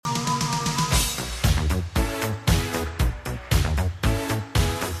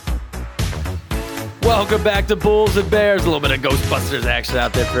Welcome back to Bulls and Bears. A little bit of Ghostbusters action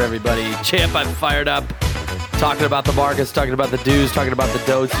out there for everybody. Champ, I'm fired up. Talking about the markets, talking about the do's, talking about the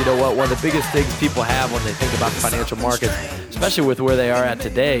don'ts. You know what? One of the biggest things people have when they think about the financial markets, especially with where they are at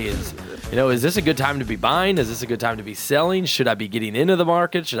today, is, is this a good time to be buying? Is this a good time to be selling? Should I be getting into the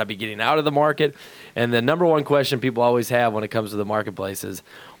market? Should I be getting out of the market? And the number one question people always have when it comes to the marketplace is,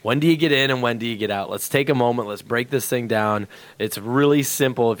 when do you get in and when do you get out? Let's take a moment. Let's break this thing down. It's really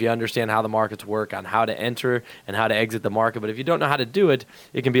simple if you understand how the markets work, on how to enter and how to exit the market. But if you don't know how to do it,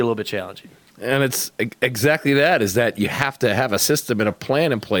 it can be a little bit challenging. And it's exactly that, is that you have to have a system and a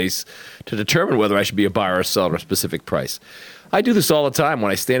plan in place to determine whether I should be a buyer or seller at a specific price. I do this all the time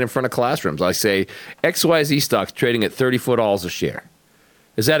when I stand in front of classrooms. I say, XYZ stock's trading at $34 a share.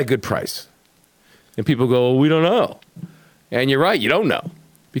 Is that a good price? And people go, well, we don't know. And you're right, you don't know.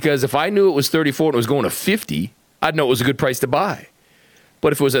 Because if I knew it was 34 and it was going to 50, I'd know it was a good price to buy.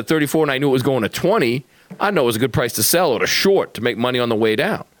 But if it was at 34 and I knew it was going to 20, I'd know it was a good price to sell or to short to make money on the way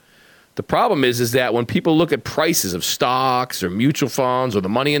down. The problem is that when people look at prices of stocks or mutual funds or the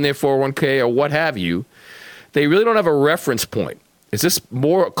money in their 401k or what have you, they really don't have a reference point. Is this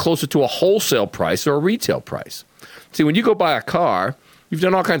more closer to a wholesale price or a retail price? See, when you go buy a car, you've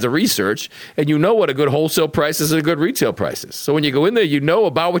done all kinds of research, and you know what a good wholesale price is and a good retail price is. So when you go in there, you know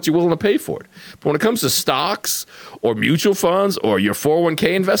about what you're willing to pay for it. But when it comes to stocks or mutual funds or your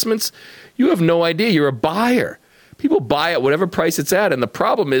 401k investments, you have no idea. You're a buyer. People buy at whatever price it's at, and the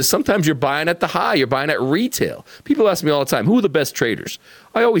problem is sometimes you're buying at the high. You're buying at retail. People ask me all the time, who are the best traders?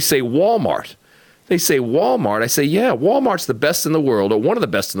 I always say Walmart. They say Walmart. I say, yeah, Walmart's the best in the world, or one of the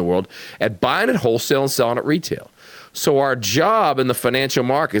best in the world, at buying at wholesale and selling at retail. So our job in the financial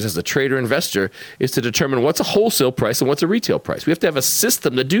markets as a trader investor is to determine what's a wholesale price and what's a retail price. We have to have a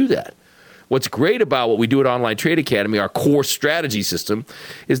system to do that. What's great about what we do at Online Trade Academy, our core strategy system,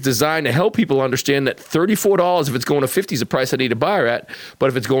 is designed to help people understand that $34, if it's going to 50, is the price I need to buy at. But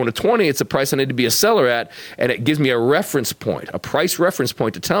if it's going to 20, it's the price I need to be a seller at. And it gives me a reference point, a price reference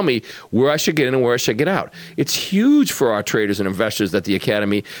point to tell me where I should get in and where I should get out. It's huge for our traders and investors at the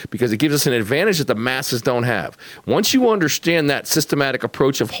Academy because it gives us an advantage that the masses don't have. Once you understand that systematic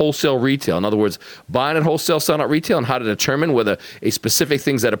approach of wholesale retail, in other words, buying at wholesale, selling at retail, and how to determine whether a specific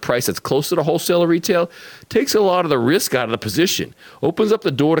thing's at a price that's close to the wholesale or retail, takes a lot of the risk out of the position, opens up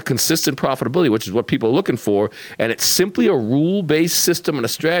the door to consistent profitability, which is what people are looking for, and it's simply a rule-based system and a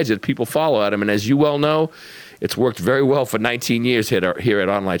strategy that people follow at them. And as you well know, it's worked very well for 19 years here at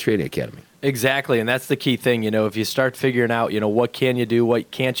Online Trading Academy. Exactly, and that's the key thing. If you start figuring out, what can you do, what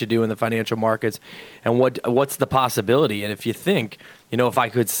can't you do in the financial markets, and what's the possibility, and if you think, if I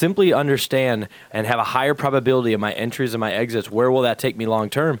could simply understand and have a higher probability of my entries and my exits, where will that take me long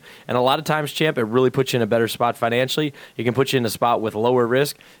term? And a lot of times, Champ, it really puts you in a better spot financially. It can put you in a spot with lower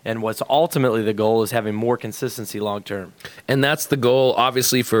risk, and what's ultimately the goal is having more consistency long term. And that's the goal,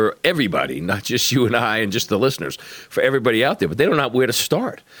 obviously, for everybody, not just you and I and just the listeners, for everybody out there. But they don't know where to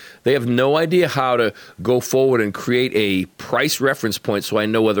start. They have no idea how to go forward and create a price reference point so I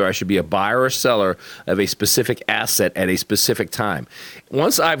know whether I should be a buyer or seller of a specific asset at a specific time.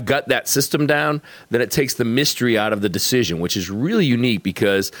 Once I've got that system down, then it takes the mystery out of the decision, which is really unique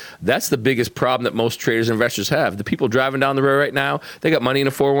because that's the biggest problem that most traders and investors have. The people driving down the road right now, they got money in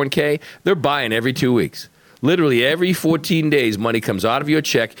a 401k, they're buying every 2 weeks. Literally every 14 days, money comes out of your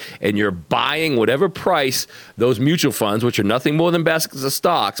check, and you're buying whatever price those mutual funds, which are nothing more than baskets of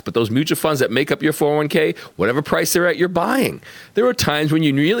stocks, but those mutual funds that make up your 401k, whatever price they're at, you're buying. There are times when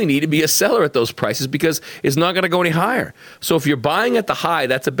you really need to be a seller at those prices because it's not going to go any higher. So if you're buying at the high,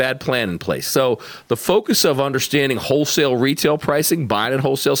 that's a bad plan in place. So the focus of understanding wholesale retail pricing, buying at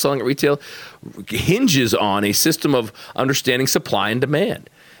wholesale, selling at retail, hinges on a system of understanding supply and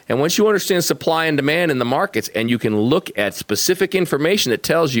demand. And once you understand supply and demand in the markets and you can look at specific information that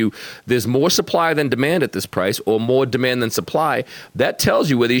tells you there's more supply than demand at this price or more demand than supply, that tells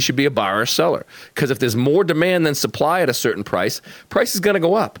you whether you should be a buyer or seller. Because if there's more demand than supply at a certain price is going to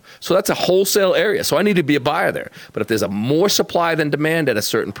go up. So that's a wholesale area. So I need to be a buyer there. But if there's a more supply than demand at a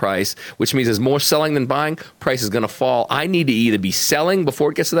certain price, which means there's more selling than buying, price is going to fall. I need to either be selling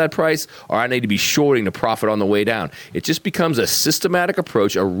before it gets to that price or I need to be shorting to profit on the way down. It just becomes a systematic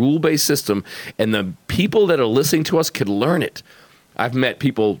approach, a rule-based system, and the people that are listening to us could learn it. I've met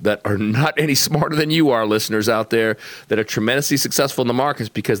people that are not any smarter than you are, listeners out there, that are tremendously successful in the markets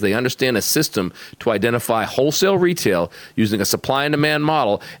because they understand a system to identify wholesale retail using a supply and demand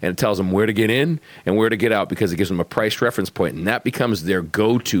model, and it tells them where to get in and where to get out because it gives them a price reference point, and that becomes their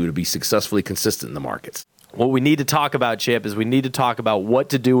go-to to be successfully consistent in the markets. What we need to talk about, Chip, is we need to talk about what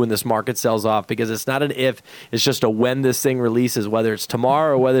to do when this market sells off, because it's not an if, it's just a when this thing releases, whether it's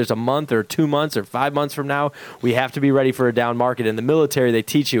tomorrow or whether it's a month or 2 months or 5 months from now. We have to be ready for a down market. In the military, they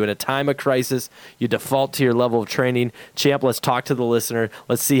teach you in a time of crisis, you default to your level of training. Champ, let's talk to the listener.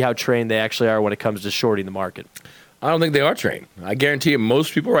 Let's see how trained they actually are when it comes to shorting the market. I don't think they are trained. I guarantee you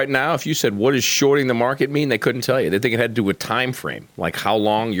most people right now, if you said, what does shorting the market mean? They couldn't tell you. They think it had to do with time frame, like how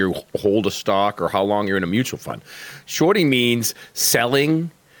long you hold a stock or how long you're in a mutual fund. Shorting means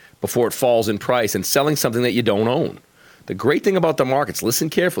selling before it falls in price and selling something that you don't own. The great thing about the markets, listen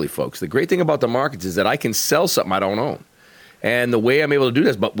carefully, folks, the great thing about the markets is that I can sell something I don't own. And the way I'm able to do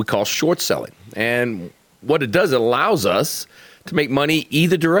this is what we call short selling. And what it does, it allows us to make money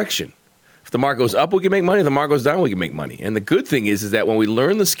either direction. If the market goes up, we can make money. If the market goes down, we can make money. And the good thing is that when we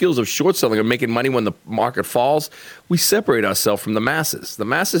learn the skills of short selling or making money when the market falls, we separate ourselves from the masses. The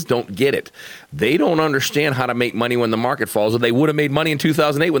masses don't get it. They don't understand how to make money when the market falls, or they would have made money in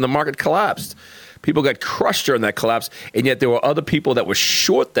 2008 when the market collapsed. People got crushed during that collapse, and yet there were other people that were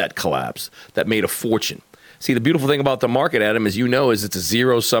short that collapse that made a fortune. See, the beautiful thing about the market, Adam, as you know, is it's a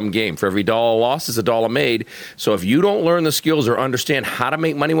zero-sum game. For every dollar lost, is a dollar made. So if you don't learn the skills or understand how to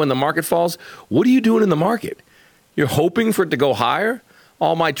make money when the market falls, what are you doing in the market? You're hoping for it to go higher?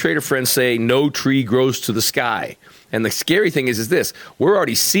 All my trader friends say no tree grows to the sky. And the scary thing is this. We're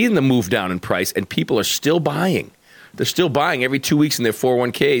already seeing the move down in price, and people are still buying. They're still buying every 2 weeks in their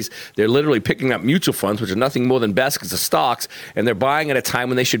 401ks. They're literally picking up mutual funds, which are nothing more than baskets of stocks, and they're buying at a time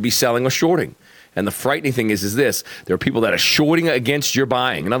when they should be selling or shorting. And the frightening thing is this. There are people that are shorting against your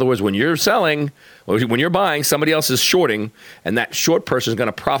buying. In other words, when you're selling, or when you're buying, somebody else is shorting, and that short person is going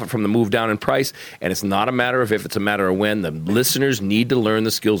to profit from the move down in price. And it's not a matter of if, it's a matter of when. The listeners need to learn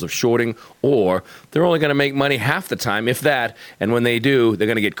the skills of shorting, or they're only going to make money half the time, if that. And when they do, they're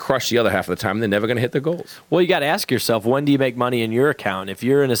going to get crushed the other half of the time, and they're never going to hit their goals. Well, you got to ask yourself, when do you make money in your account? If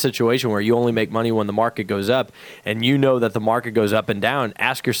you're in a situation where you only make money when the market goes up, and you know that the market goes up and down,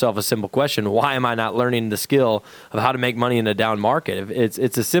 ask yourself a simple question: why am I not learning the skill of how to make money in a down market? It's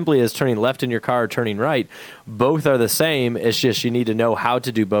as simply as turning left in your car or turning right. Both are the same. It's just you need to know how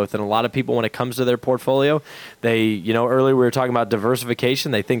to do both. And a lot of people, when it comes to their portfolio, they, earlier we were talking about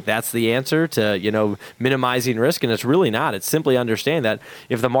diversification. They think that's the answer to, minimizing risk, and it's really not. It's simply understand that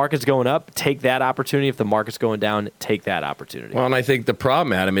if the market's going up, take that opportunity. If the market's going down, take that opportunity. Well, and I think the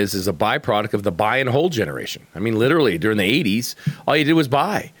problem, Adam, is a byproduct of the buy and hold generation. I mean, literally, during the 80s, all you did was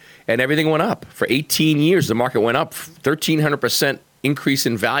buy, and everything went up. For 18 years, the market went up 1,300% increase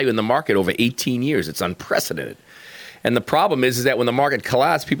in value in the market over 18 years. It's unprecedented. And the problem is that when the market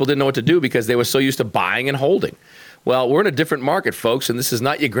collapsed, people didn't know what to do because they were so used to buying and holding. Well, we're in a different market, folks, and this is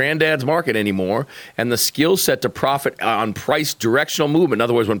not your granddad's market anymore. And the skill set to profit on price directional movement, in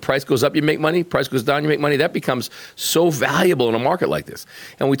other words, when price goes up, you make money, price goes down, you make money, that becomes so valuable in a market like this.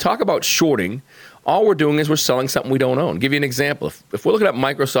 And we talk about shorting. All we're doing is we're selling something we don't own. I'll give you an example. If we're looking at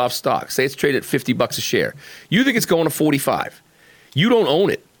Microsoft stock, say it's traded at $50 a share, you think it's going to 45. You don't own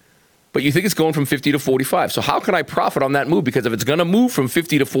it, but you think it's going from 50 to 45. So how can I profit on that move? Because if it's going to move from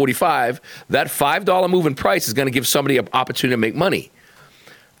 50 to 45, that $5 move in price is going to give somebody an opportunity to make money.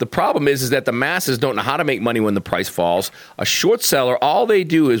 The problem is that the masses don't know how to make money when the price falls. A short seller, all they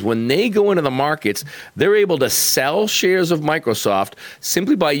do is when they go into the markets, they're able to sell shares of Microsoft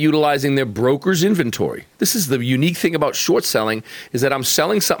simply by utilizing their broker's inventory. This is the unique thing about short selling, is that I'm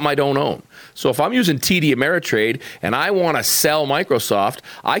selling something I don't own. So if I'm using TD Ameritrade and I want to sell Microsoft,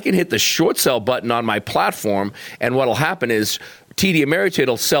 I can hit the short sell button on my platform, and what will happen is TD Ameritrade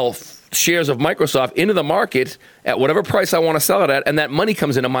will sell shares of Microsoft into the market at whatever price I want to sell it at, and that money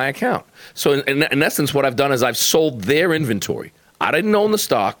comes into my account. So in essence, what I've done is I've sold their inventory. I didn't own the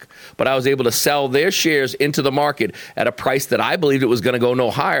stock, but I was able to sell their shares into the market at a price that I believed it was going to go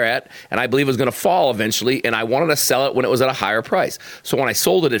no higher at, and I believe it was going to fall eventually, and I wanted to sell it when it was at a higher price. So when I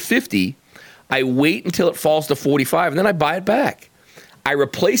sold it at 50, I wait until it falls to 45, and then I buy it back. I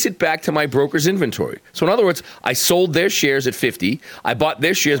replace it back to my broker's inventory. So in other words, I sold their shares at 50. I bought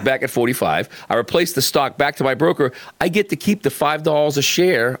their shares back at 45. I replaced the stock back to my broker. I get to keep the $5 a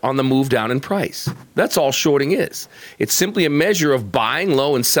share on the move down in price. That's all shorting is. It's simply a measure of buying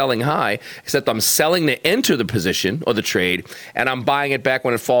low and selling high, except I'm selling to enter the position or the trade, and I'm buying it back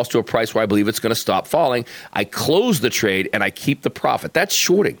when it falls to a price where I believe it's going to stop falling. I close the trade, and I keep the profit. That's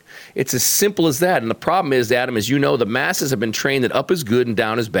shorting. It's as simple as that. And the problem is, Adam, as you know, the masses have been trained that up is good and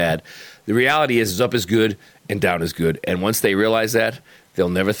down is bad. The reality is up is good and down is good. And once they realize that, they'll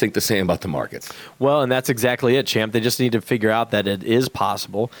never think the same about the markets. Well, and that's exactly it, Champ. They just need to figure out that it is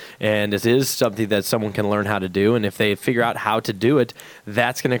possible, and it is something that someone can learn how to do. And if they figure out how to do it,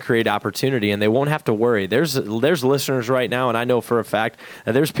 that's going to create opportunity, and they won't have to worry. There's listeners right now, and I know for a fact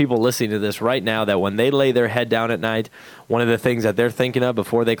that there's people listening to this right now that when they lay their head down at night, one of the things that they're thinking of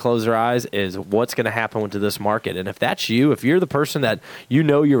before they close their eyes is what's going to happen to this market. And if that's you, if you're the person that you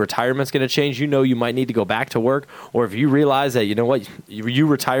know your retirement's going to change, you know you might need to go back to work, or if you realize that, you know what, you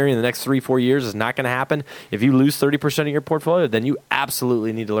retiring in the next 3-4 years is not going to happen, if you lose 30% of your portfolio, then you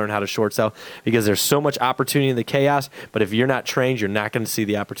absolutely need to learn how to short sell, because there's so much opportunity in the chaos, but if you're not trained, you're not going to see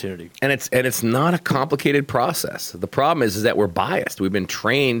the opportunity. And it's not a complicated process. The problem is that we're biased. We've been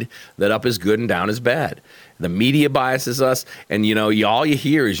trained that up is good and down is bad. The media biases us, and all you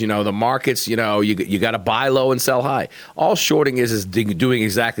hear is the markets. You got to buy low and sell high. All shorting is doing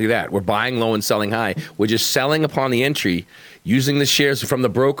exactly that. We're buying low and selling high. We're just selling upon the entry, using the shares from the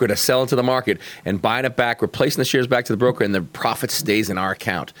broker to sell into the market, and buying it back, replacing the shares back to the broker, and the profit stays in our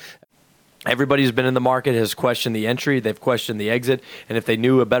account. Everybody who's been in the market has questioned the entry, they've questioned the exit, and if they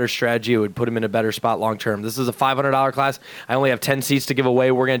knew a better strategy, it would put them in a better spot long term. This is a $500 class. I only have 10 seats to give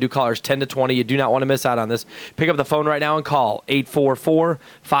away. We're going to do callers 10 to 20. You do not want to miss out on this. Pick up the phone right now and call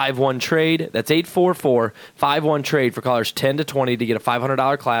 844-51-TRADE. That's 844-51-TRADE for callers 10 to 20 to get a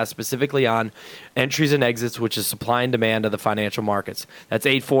 $500 class specifically on entries and exits, which is supply and demand of the financial markets. That's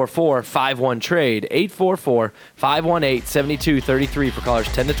 844-51-TRADE, 844-518-7233 for callers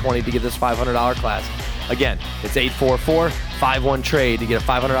 10 to 20 to get this $500 class. Again, it's 844-51-TRADE to get a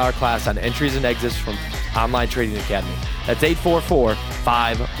 $500 class on entries and exits from Online Trading Academy. That's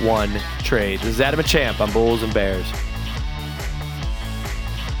 844-51-TRADE. This is Adam and Champ on Bulls and Bears.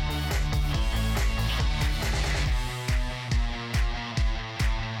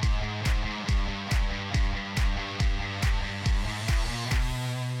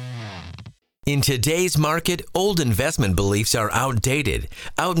 In today's market, old investment beliefs are outdated,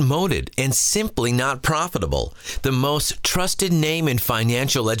 outmoded, and simply not profitable. The most trusted name in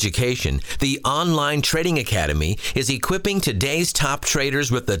financial education, the Online Trading Academy, is equipping today's top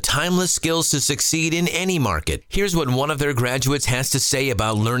traders with the timeless skills to succeed in any market. Here's what one of their graduates has to say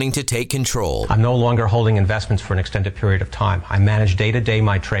about learning to take control. I'm no longer holding investments for an extended period of time. I manage day-to-day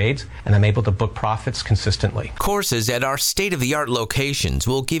my trades, and I'm able to book profits consistently. Courses at our state-of-the-art locations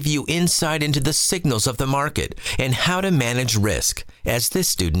will give you insight into the signals of the market and how to manage risk, as this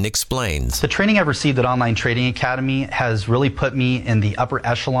student explains. The training I've received at Online Trading Academy has really put me in the upper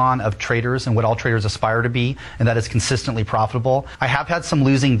echelon of traders and what all traders aspire to be, and that is consistently profitable. I have had some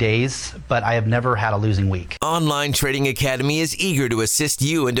losing days, but I have never had a losing week. Online Trading Academy is eager to assist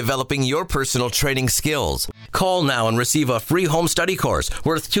you in developing your personal trading skills. Call now and receive a free home study course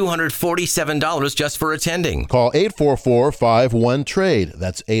worth $247 just for attending. Call 844-51-TRADE.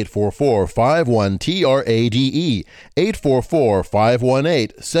 That's 844-51-TRADE.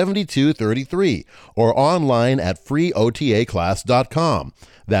 844-518-7233. Or online at freeotaclass.com.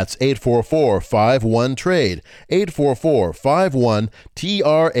 That's 844-51-TRADE.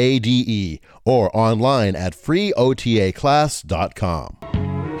 844-51-TRADE. Or online at freeotaclass.com.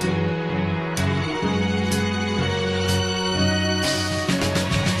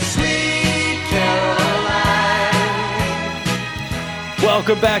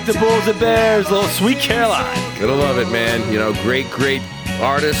 Welcome back to Bulls and Bears, little Sweet Caroline. Gotta love it, man. Great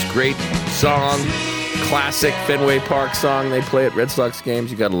artist, great song, classic Fenway Park song they play at Red Sox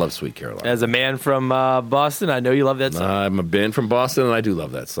games. You gotta love Sweet Caroline. As a man from Boston, I know you love that song. I'm a man from Boston, and I do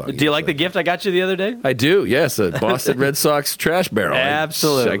love that song. Do you like the gift I got you the other day? I do, yes. A Boston Red Sox trash barrel.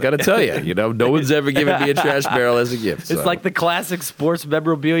 Absolutely. I gotta tell you, no one's ever given me a trash barrel as a gift. It's like the classic sports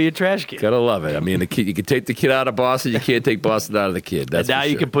memorabilia trash can. Gotta love it. I mean, the kid, you can take the kid out of Boston, you can't take Boston out of the kid. That's and now for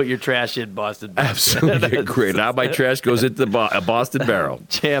you sure. can put your trash in Boston. Absolutely great. Now my trash goes into a Boston barrel.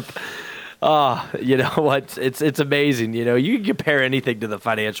 Champ. Oh, you know what? It's amazing. You can compare anything to the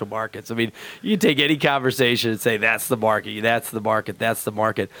financial markets. I mean, you can take any conversation and say, that's the market, that's the market, that's the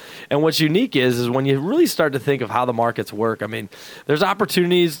market. And what's unique is when you really start to think of how the markets work, I mean, there's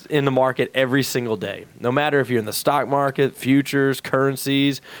opportunities in the market every single day. No matter if you're in the stock market, futures,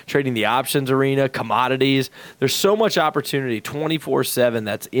 currencies, trading the options arena, commodities, there's so much opportunity 24/7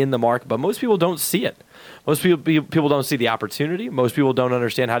 that's in the market, but most people don't see it. Most people don't see the opportunity. Most people don't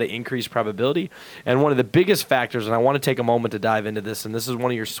understand how to increase probability. And one of the biggest factors, and I want to take a moment to dive into this, and this is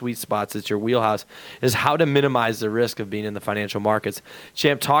one of your sweet spots, it's your wheelhouse, is how to minimize the risk of being in the financial markets.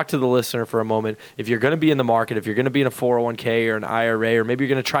 Champ, talk to the listener for a moment. If you're going to be in the market, if you're going to be in a 401k or an IRA, or maybe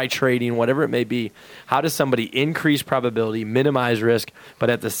you're going to try trading, whatever it may be, how does somebody increase probability, minimize risk, but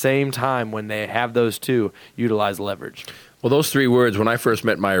at the same time, when they have those two, utilize leverage? Well, those three words, when I first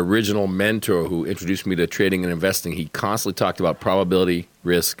met my original mentor who introduced me to trading and investing, he constantly talked about probability,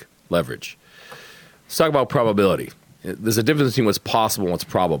 risk, leverage. Let's talk about probability. There's a difference between what's possible and what's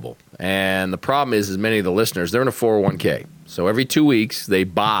probable. And the problem is many of the listeners, they're in a 401k. So every 2 weeks, they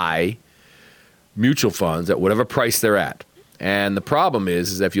buy mutual funds at whatever price they're at. And the problem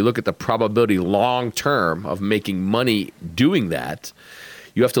is that if you look at the probability long term of making money doing that,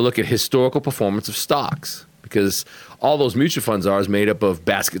 you have to look at historical performance of stocks, because all those mutual funds are is made up of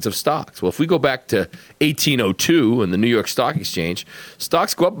baskets of stocks. Well, if we go back to 1802 and the New York Stock Exchange,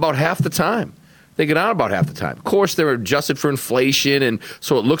 stocks go up about half the time. They get down about half the time. Of course, they're adjusted for inflation, and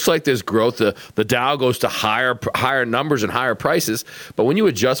so it looks like there's growth. The Dow goes to higher numbers and higher prices. But when you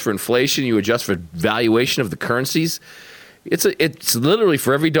adjust for inflation, you adjust for valuation of the currencies, it's literally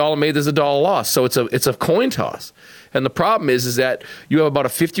for every dollar made, there's a dollar lost. So it's a coin toss. And the problem is that you have about a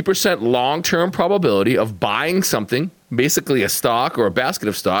 50% long-term probability of buying something, basically a stock or a basket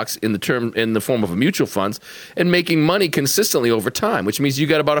of stocks in the form of a mutual funds, and making money consistently over time, which means you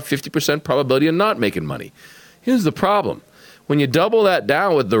got about a 50% probability of not making money. Here's the problem. When you double that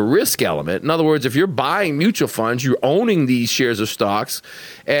down with the risk element, in other words, if you're buying mutual funds, you're owning these shares of stocks,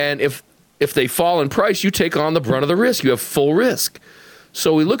 and if they fall in price, you take on the brunt of the risk. You have full risk.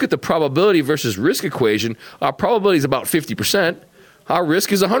 So we look at the probability versus risk equation. Our probability is about 50%. Our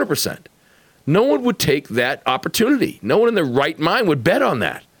risk is 100%. No one would take that opportunity. No one in their right mind would bet on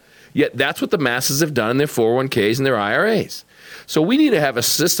that. Yet that's what the masses have done in their 401ks and their IRAs. So we need to have a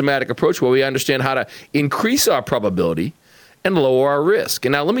systematic approach where we understand how to increase our probability and lower our risk.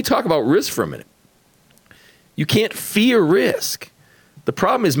 And now let me talk about risk for a minute. You can't fear risk. The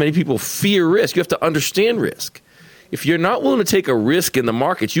problem is many people fear risk. You have to understand risk. If you're not willing to take a risk in the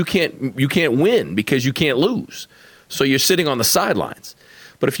markets, you can't win because you can't lose. So you're sitting on the sidelines.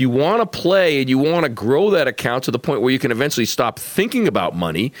 But if you want to play and you want to grow that account to the point where you can eventually stop thinking about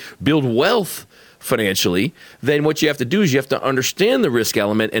money, build wealth financially, then what you have to do is you have to understand the risk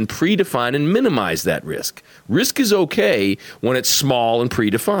element and predefine and minimize that risk. Risk is okay when it's small and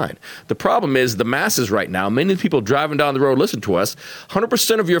predefined. The problem is the masses right now, many of the people driving down the road listen to us,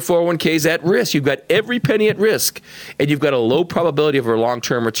 100% of your 401k is at risk. You've got every penny at risk, and you've got a low probability of a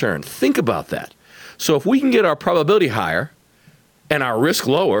long-term return. Think about that. So if we can get our probability higher and our risk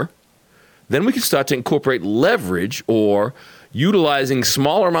lower, then we can start to incorporate leverage or utilizing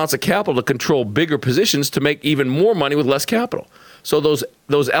smaller amounts of capital to control bigger positions to make even more money with less capital. So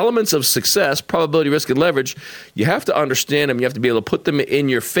those elements of success, probability, risk, and leverage, you have to understand them. You have to be able to put them in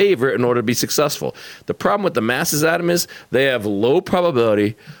your favor in order to be successful. The problem with the masses, Adam, is they have low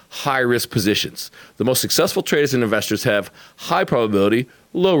probability, high risk positions. The most successful traders and investors have high probability,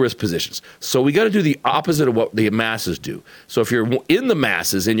 low risk positions. So we got to do the opposite of what the masses do. So if you're in the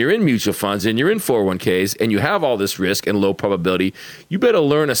masses and you're in mutual funds and you're in 401ks and you have all this risk and low probability, you better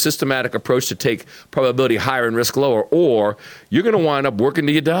learn a systematic approach to take probability higher and risk lower, or you're going to wind up working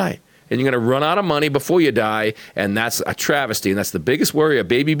till you die. And you're going to run out of money before you die, and that's a travesty. And that's the biggest worry of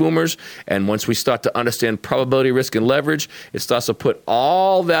baby boomers. And once we start to understand probability, risk, and leverage, it starts to put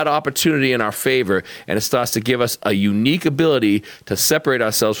all that opportunity in our favor, and it starts to give us a unique ability to separate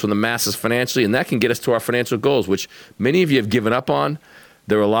ourselves from the masses financially, and that can get us to our financial goals, which many of you have given up on.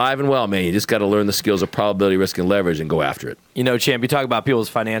 They're alive and well, man. You just got to learn the skills of probability, risk, and leverage and go after it. You know, Champ, you talk about people's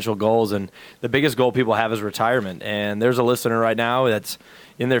financial goals, and the biggest goal people have is retirement. And there's a listener right now that's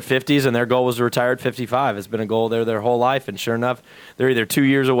in their 50s, and their goal was to retire at 55. It's been a goal there their whole life, and sure enough, they're either 2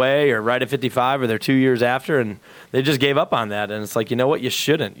 years away or right at 55, or they're 2 years after, and they just gave up on that. And it's like, you know what? You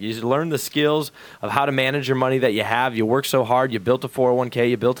shouldn't. You should learn the skills of how to manage your money that you have. You work so hard. You built a 401k.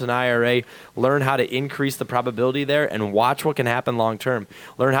 You built an IRA. Learn how to increase the probability there and watch what can happen long term.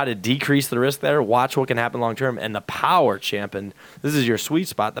 Learn how to decrease the risk there. Watch what can happen long term. And the power, Champ, and this is your sweet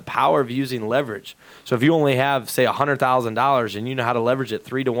spot, the power of using leverage. So if you only have, say, $100,000 and you know how to leverage it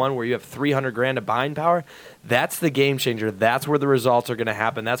 3-to-1 where you have $300,000 of buying power, that's the game changer. That's where the results are going to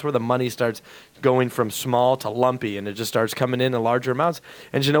happen. That's where the money starts going from small to lumpy, and it just starts coming in larger amounts.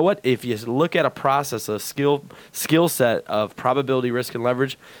 And you know what? If you look at a process, a skill set of probability, risk, and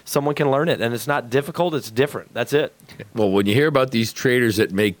leverage, someone can learn it. And it's not difficult. It's different. That's it. Well, when you hear about these traders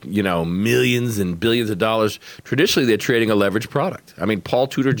that make, millions and billions of dollars, traditionally they're trading a leveraged product. I mean, Paul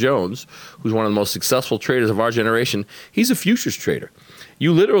Tudor Jones, who's one of the most successful traders of our generation, he's a futures trader.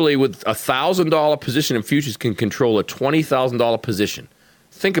 You literally, with a $1,000 position in futures, can control a $20,000 position.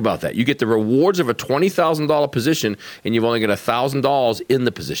 Think about that. You get the rewards of a $20,000 position, and you've only got $1,000 in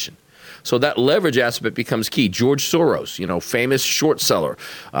the position. So that leverage aspect becomes key. George Soros, famous short seller,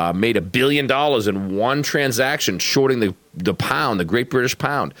 made $1 billion in one transaction, shorting the pound, the Great British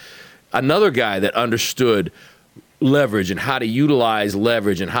Pound. Another guy that understood leverage and how to utilize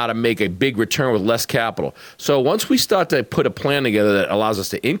leverage and how to make a big return with less capital. So once we start to put a plan together that allows us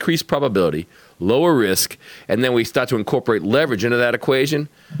to increase probability, lower risk, and then we start to incorporate leverage into that equation,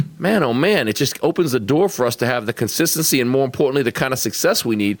 man, oh man, it just opens the door for us to have the consistency and, more importantly, the kind of success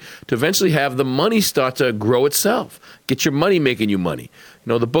we need to eventually have the money start to grow itself. Get your money making you money.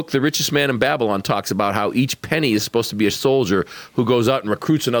 You know, the book The Richest Man in Babylon talks about how each penny is supposed to be a soldier who goes out and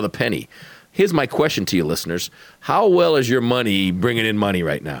recruits another penny. Here's my question to you, listeners. How well is your money bringing in money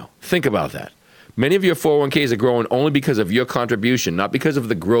right now? Think about that. Many of your 401ks are growing only because of your contribution, not because of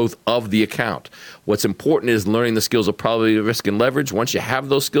the growth of the account. What's important is learning the skills of probability, risk, and leverage. Once you have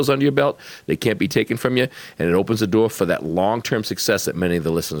those skills under your belt, they can't be taken from you, and it opens the door for that long-term success that many of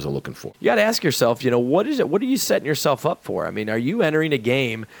the listeners are looking for. You got to ask yourself, what is it? What are you setting yourself up for? I mean, are you entering a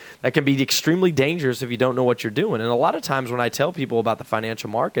game that can be extremely dangerous if you don't know what you're doing? And a lot of times when I tell people about the financial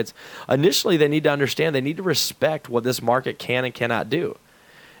markets, initially they need to understand, they need to respect what this market can and cannot do.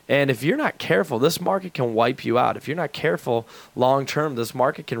 And if you're not careful, this market can wipe you out. If you're not careful long term, this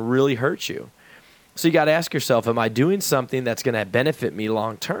market can really hurt you. So you got to ask yourself, am I doing something that's going to benefit me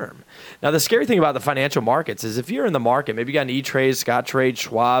long term? Now, the scary thing about the financial markets is if you're in the market, maybe you got an E-Trade, Scottrade,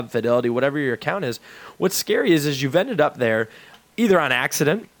 Schwab, Fidelity, whatever your account is, what's scary is you've ended up there either on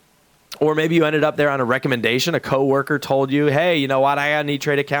accident, or maybe you ended up there on a recommendation. A coworker told you, hey, you know what, I got an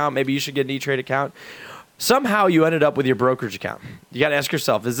E-Trade account. Maybe you should get an E-Trade account. Somehow you ended up with your brokerage account. You got to ask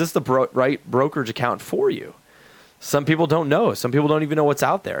yourself, is this the right brokerage account for you? Some people don't know. Some people don't even know what's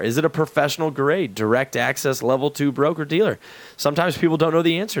out there. Is it a professional grade, direct access level 2 broker dealer? Sometimes people don't know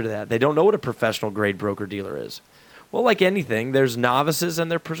the answer to that. They don't know what a professional grade broker dealer is. Well, like anything, there's novices and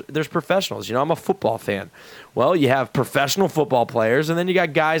there's professionals. I'm a football fan. Well, you have professional football players, and then you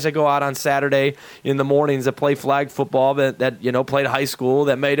got guys that go out on Saturday in the mornings that play flag football that played high school,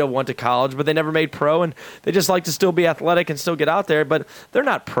 that may have went to college, but they never made pro, and they just like to still be athletic and still get out there, but they're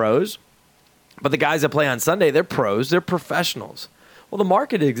not pros. But the guys that play on Sunday, they're pros. They're professionals. Well, the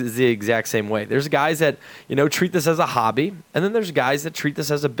market is the exact same way. There's guys that, treat this as a hobby, and then there's guys that treat this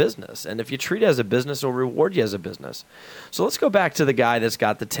as a business. And if you treat it as a business, it'll reward you as a business. So let's go back to the guy that's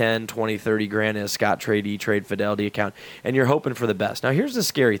got the 10, 20, 30 grand in a Scottrade, E-Trade, Fidelity account, and you're hoping for the best. Now, here's the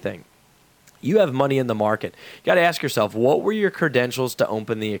scary thing. You have money in the market. You got to ask yourself, what were your credentials to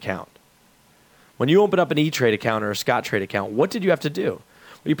open the account? When you open up an E-Trade account or a Scottrade account, what did you have to do?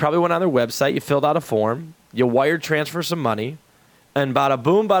 Well, you probably went on their website, you filled out a form, you wire transfer some money, and bada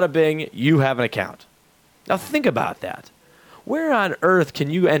boom, bada bing, you have an account. Now think about that. Where on earth can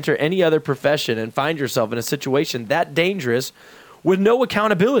you enter any other profession and find yourself in a situation that dangerous with no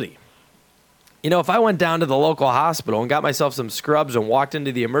accountability? If I went down to the local hospital and got myself some scrubs and walked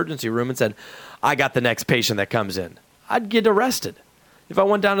into the emergency room and said, I got the next patient that comes in, I'd get arrested. If I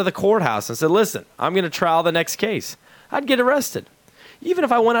went down to the courthouse and said, listen, I'm going to trial the next case, I'd get arrested. Even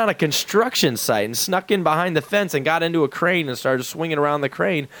if I went on a construction site and snuck in behind the fence and got into a crane and started swinging around the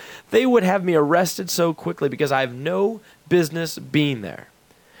crane, they would have me arrested so quickly because I have no business being there.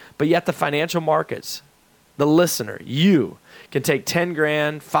 But yet the financial markets, the listener, you can take 10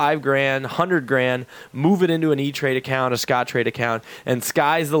 grand, 5 grand, 100 grand, move it into an E-Trade account, a Scottrade account, and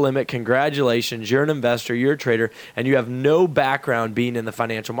sky's the limit. Congratulations, you're an investor, you're a trader, and you have no background being in the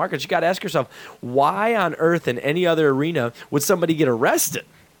financial markets. You got to ask yourself, why on earth in any other arena would somebody get arrested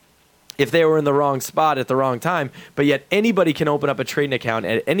if they were in the wrong spot at the wrong time? But yet anybody can open up a trading account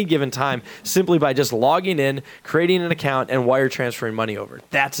at any given time simply by just logging in, creating an account, and wire transferring money over.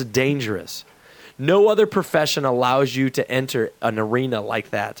 That's dangerous. No other profession allows you to enter an arena like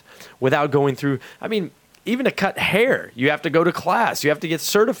that without going through, even to cut hair, you have to go to class, you have to get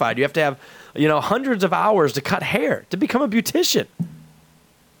certified, you have to have, hundreds of hours to cut hair, to become a beautician.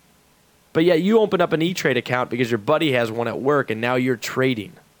 But yet you open up an E-Trade account because your buddy has one at work and now you're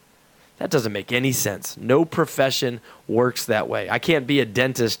trading. That doesn't make any sense. No profession works that way. I can't be a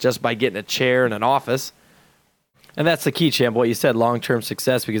dentist just by getting a chair in an office. And that's the key, Champ, what you said, long-term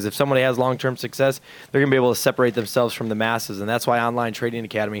success, because if somebody has long-term success, they're going to be able to separate themselves from the masses. And that's why Online Trading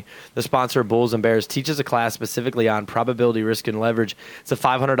Academy, the sponsor of Bulls and Bears, teaches a class specifically on probability, risk, and leverage. It's a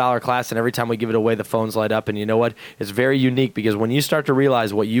 $500 class, and every time we give it away, the phones light up. And you know what? It's very unique because when you start to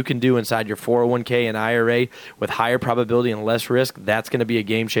realize what you can do inside your 401k and IRA with higher probability and less risk, that's going to be a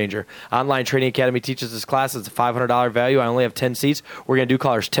game changer. Online Trading Academy teaches this class. It's a $500 value. I only have 10 seats. We're going to do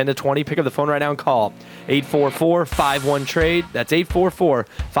callers 10 to 20. Pick up the phone right now and call 844-51-TRADE. That's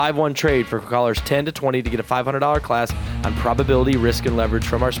 844-51-TRADE for callers 10 to 20 to get a $500 class on probability, risk, and leverage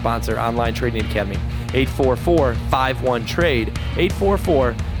from our sponsor, Online Trading Academy. 844-51-TRADE.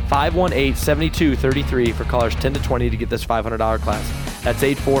 844-518-7233 for callers 10 to 20 to get this $500 class. That's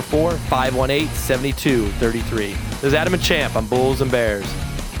 844-518-7233. This is Adam and Champ on Bulls and Bears.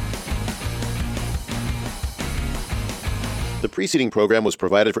 The preceding program was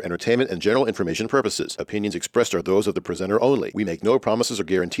provided for entertainment and general information purposes. Opinions expressed are those of the presenter only. We make no promises or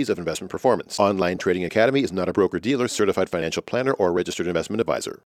guarantees of investment performance. Online Trading Academy is not a broker-dealer, certified financial planner, or registered investment advisor.